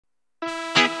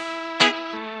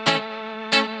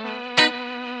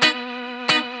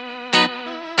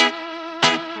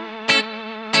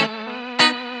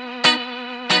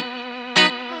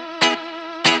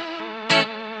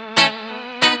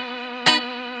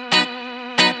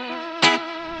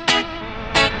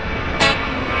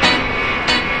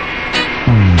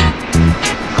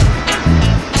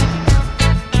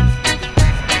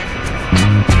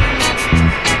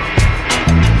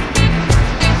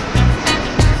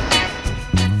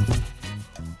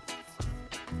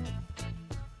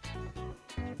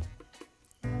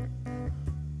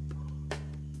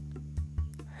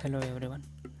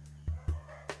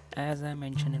as I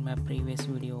mentioned in my previous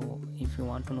video, if you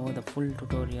want to know the full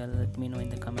tutorial, let me know in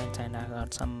the comments, and I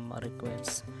got some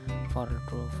requests for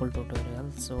full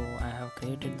tutorial, so I have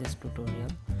created this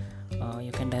tutorial.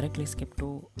 You can directly skip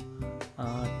to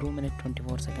 2 minutes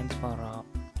 24 seconds for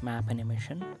map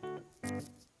animation.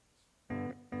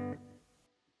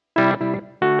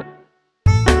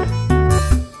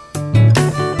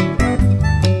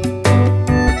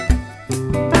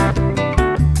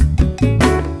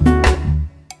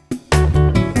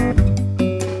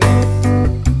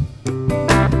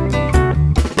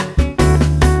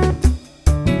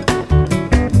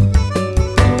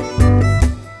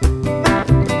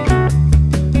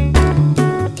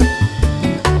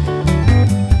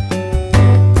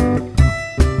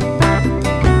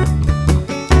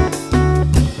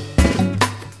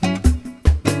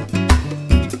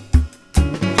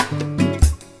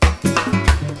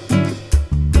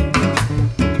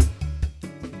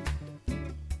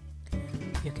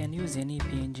 You can use any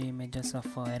PNG images of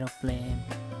aeroplane,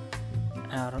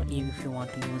 or if you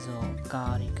want to use a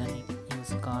car, you can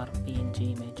use car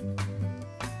PNG image.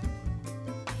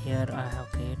 Here I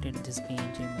have created this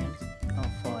PNG image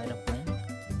of aeroplane.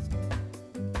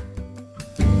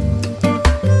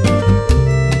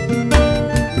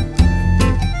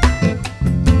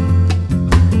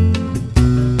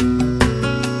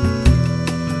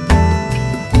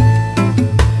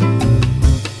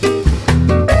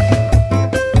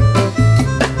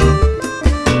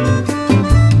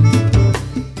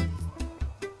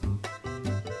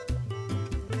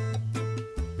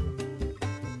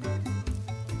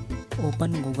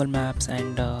 Open Google Maps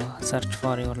and search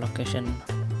for your location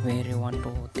where you want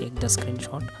to take the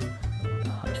screenshot.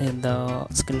 The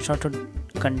screenshot should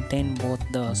contain both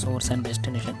the source and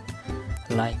destination,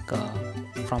 like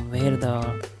from where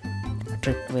the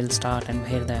trip will start and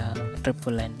where the trip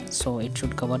will end. So it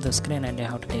should cover the screen and you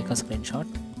have to take a screenshot.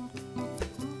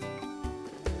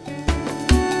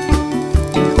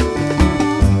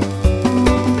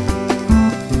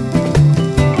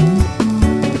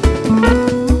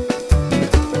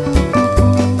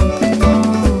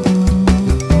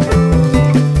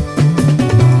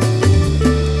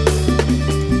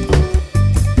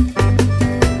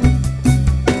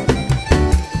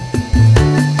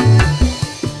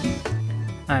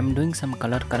 I'm doing some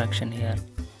color correction here,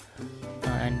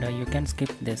 and you can skip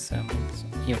this.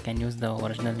 You can use the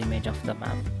original image of the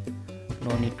map.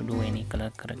 No need to do any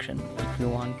color correction. If you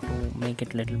want to make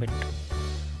it a little bit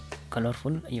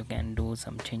colorful, you can do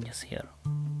some changes here.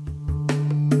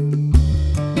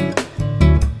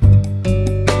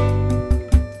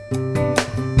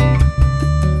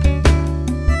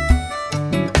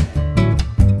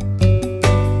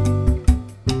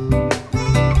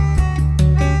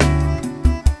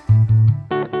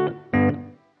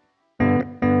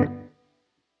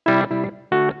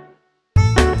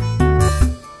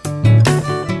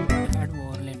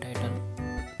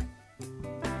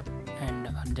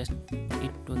 Adjust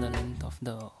it to the length of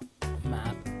the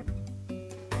map.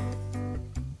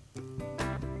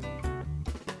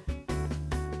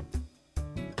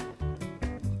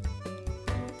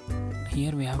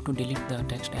 Here we have to delete the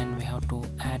text and we have to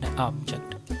add an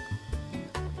object,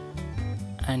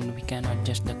 and we can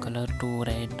adjust the color to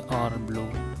red or blue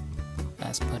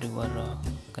as per your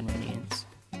convenience.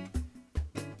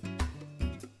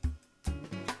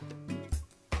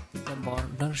 The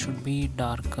border should be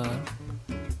darker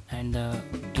and the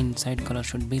inside color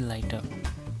should be lighter.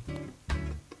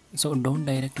 So don't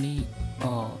directly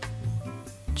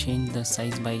change the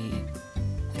size by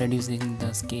reducing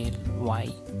the scale Y.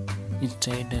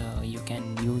 Instead you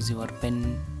can use your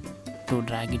pen to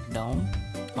drag it down,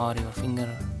 or your finger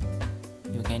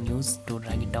you can use to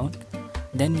drag it down,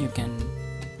 then you can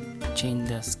change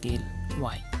the scale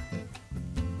Y.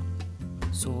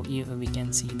 So here we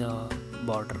can see the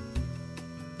border.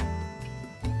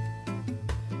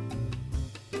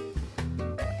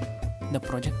 The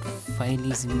project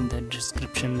file is in the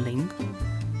description link.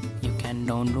 You can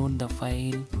download the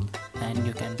file and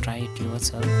you can try it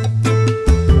yourself.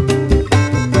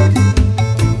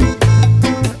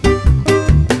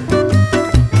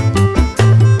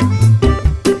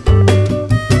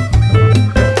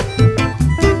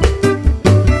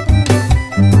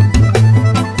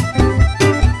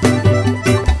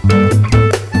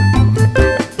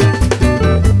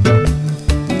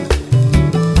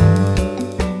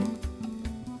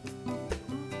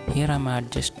 Here I am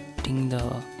adjusting the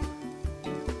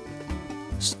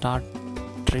start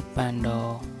trip and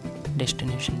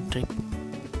destination trip.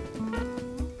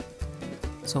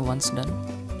 So once done,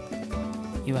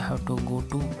 you have to go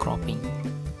to cropping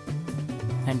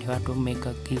and you have to make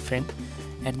a keyframe.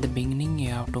 At the beginning you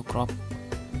have to crop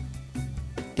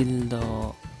till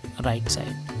the right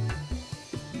side,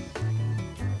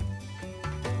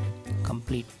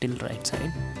 complete till right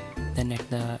side. Then at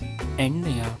the end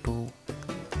you have to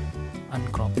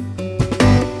uncrop.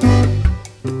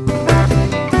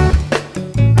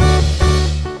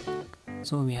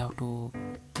 So we have to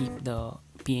keep the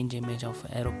PNG image of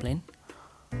aeroplane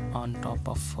on top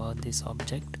of this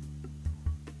object,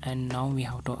 and now we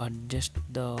have to adjust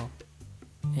the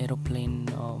aeroplane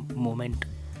movement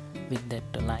with that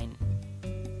line.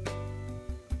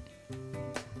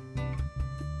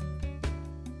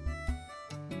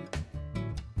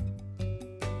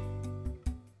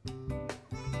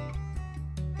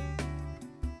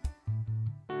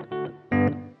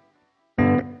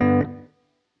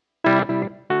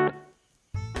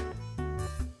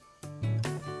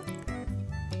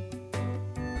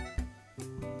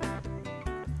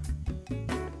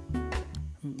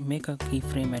 Make a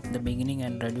keyframe at the beginning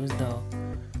and reduce the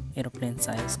aeroplane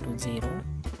size to 0,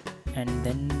 and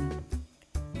then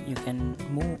you can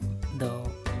move the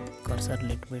cursor a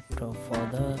little bit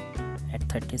further at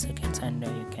 30 seconds, and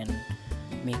you can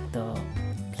make the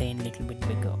plane little bit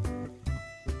bigger,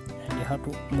 and you have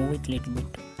to move it little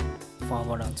bit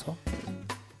forward also,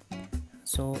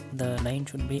 so the line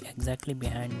should be exactly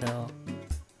behind the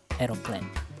aeroplane.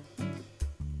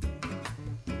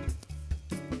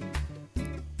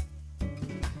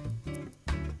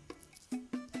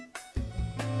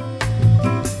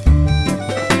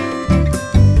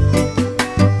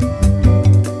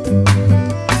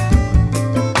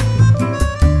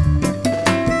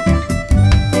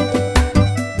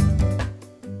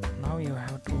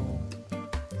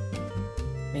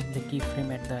 Make the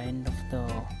keyframe at the end of the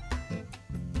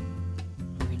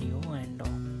video and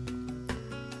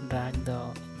drag the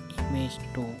image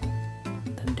to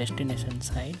the destination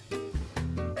side,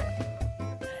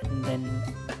 and then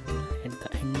at the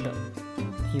end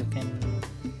you can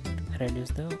reduce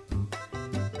the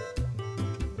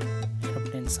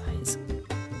aeroplane size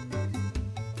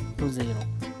to 0.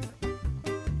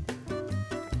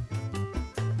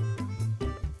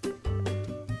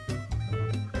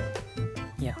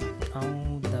 Yeah,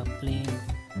 now the plane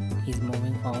is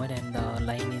moving forward and the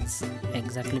line is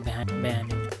exactly behind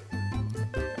it.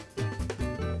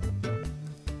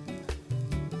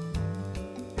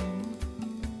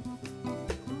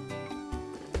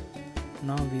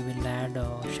 Now we will add a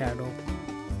shadow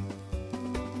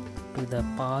to the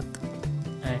path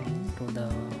and to the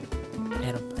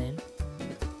aeroplane,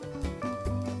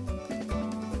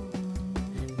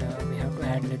 and we have to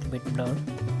add a little bit blur.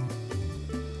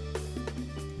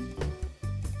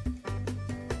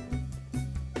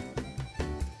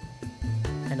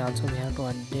 And also we have to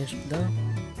adjust the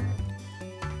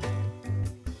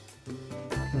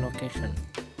location,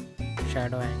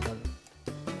 shadow angle.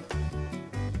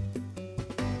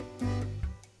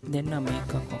 Then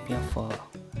make a copy of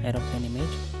aeroplane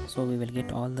image, so we will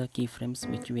get all the keyframes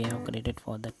which we have created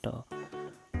for that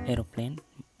aeroplane,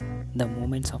 the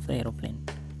movements of the aeroplane,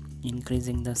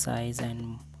 increasing the size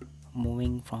and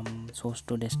moving from source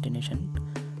to destination.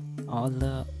 All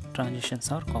the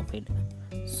transitions are copied,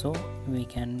 so we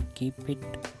can keep it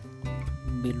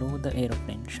below the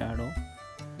aeroplane shadow.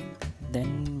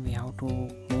 Then we have to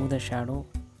move the shadow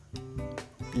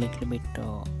little bit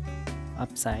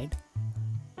upside,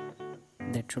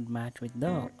 that should match with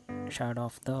the shadow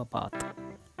of the path.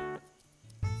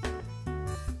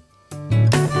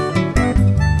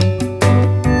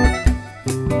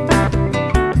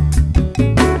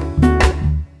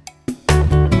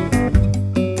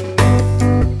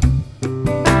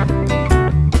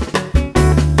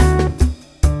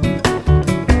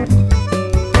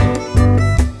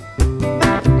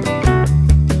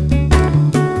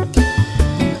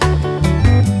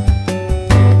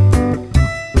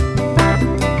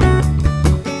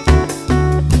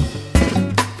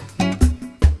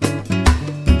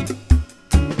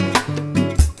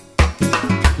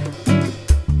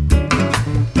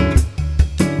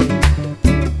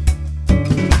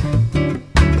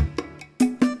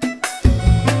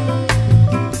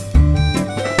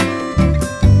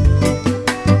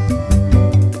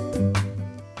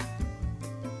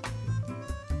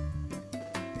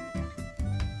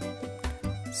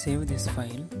 Save this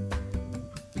file.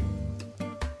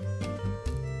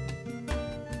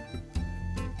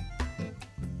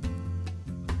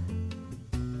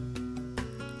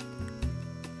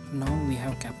 Now we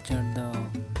have captured the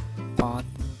path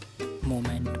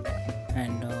movement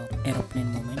and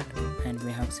aeroplane movement, and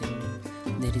we have saved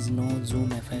it. There is no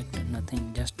zoom effect,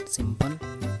 nothing, just simple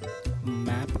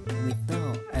map with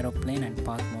the aeroplane and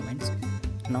path movements.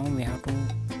 Now we have to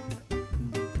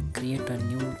create a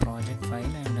new project file,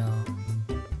 and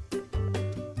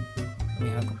we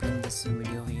have to bring this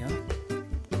video here,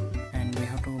 and we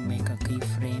have to make a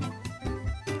keyframe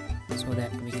so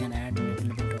that we can add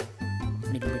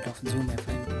little bit of zoom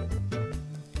effect.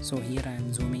 So here I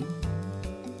am zooming.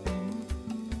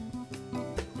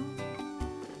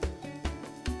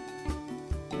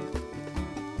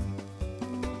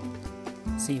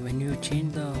 See, when you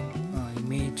change the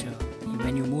image,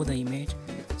 when you move the image,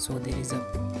 so there is a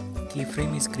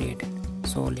keyframe is created,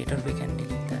 so later we can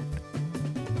delete that.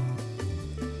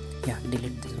 Yeah,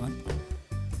 delete this one.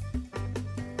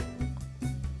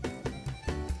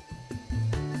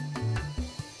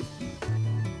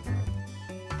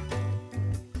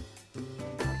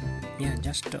 Yeah,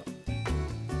 just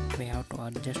we have to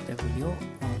adjust the video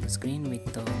on the screen with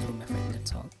the zoom effect,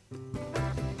 that's all.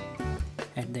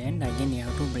 At the end, again you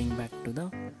have to bring back to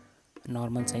the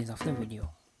normal size of the video,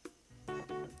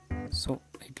 so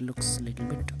it looks a little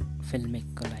bit filmic,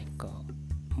 like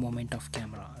movement of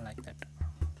camera, like that.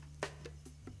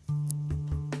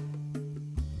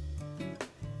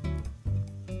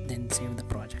 Then save the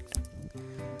project.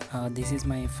 This is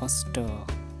my first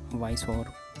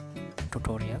voiceover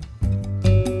tutorial.